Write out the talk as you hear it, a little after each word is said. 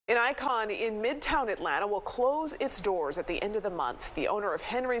An Icon in Midtown Atlanta will close its doors at the end of the month. The owner of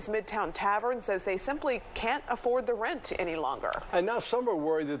Henry's Midtown Tavern says they simply can't afford the rent any longer. And now some are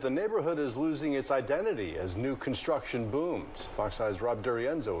worried that the neighborhood is losing its identity as new construction booms. Fox Eye's Rob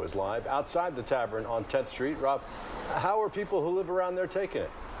Durienzo is live outside the tavern on 10th Street. Rob, how are people who live around there taking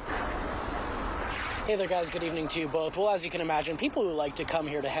it? Hey there, guys. Good evening to you both. Well, as you can imagine, people who like to come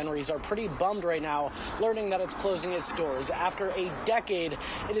here to Henry's are pretty bummed right now, learning that it's closing its doors. After a decade,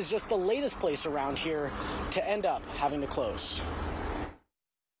 it is just the latest place around here to end up having to close.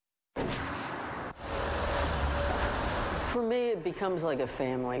 For me, it becomes like a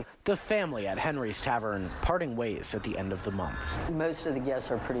family. The family at Henry's Tavern parting ways at the end of the month. Most of the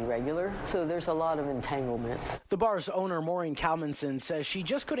guests are pretty regular, so there's a lot of entanglements. The bar's owner, Maureen Kalmanson, says she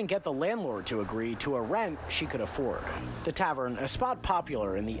just couldn't get the landlord to agree to a rent she could afford. The tavern, a spot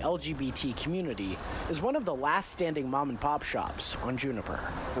popular in the LGBT community, is one of the last standing mom-and-pop shops on Juniper.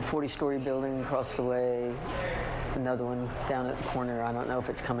 A 40-story building across the way, another one down at the corner. I don't know if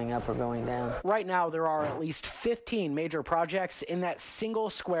it's coming up or going down. Right now, there are at least 15 major projects in that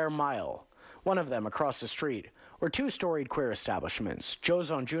single square mile. One of them across the street, where two-storied queer establishments, Joe's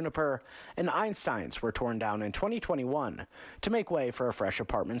on Juniper and Einstein's, were torn down in 2021 to make way for a fresh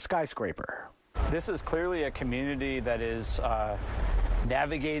apartment skyscraper. This is clearly a community that is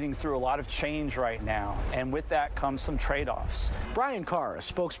navigating through a lot of change right now, and with that comes some trade-offs. Brian Carr, a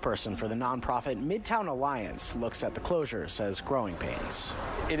spokesperson for the nonprofit Midtown Alliance, looks at the closures as growing pains.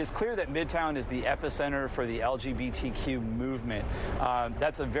 It is clear that Midtown is the epicenter for the LGBTQ movement.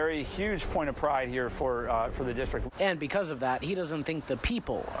 That's a very huge point of pride here for the district. And because of that, he doesn't think the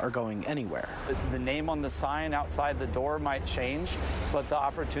people are going anywhere. The name on the sign outside the door might change, but the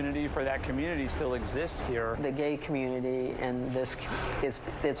opportunity for that community still exists here. The gay community and this,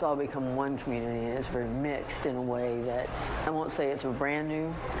 it's all become one community, and it's very mixed in a way that I won't say it's a brand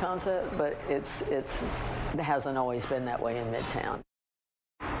new concept, but it hasn't always been that way in Midtown.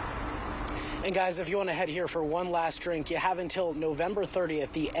 And guys, if you want to head here for one last drink, you have until November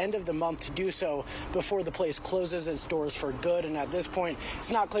 30th, the end of the month, to do so before the place closes its doors for good. And at this point,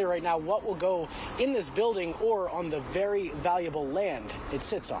 it's not clear right now what will go in this building or on the very valuable land it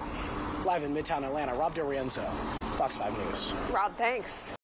sits on. Live in Midtown Atlanta, Rob Durienzo, Fox 5 News. Rob, thanks.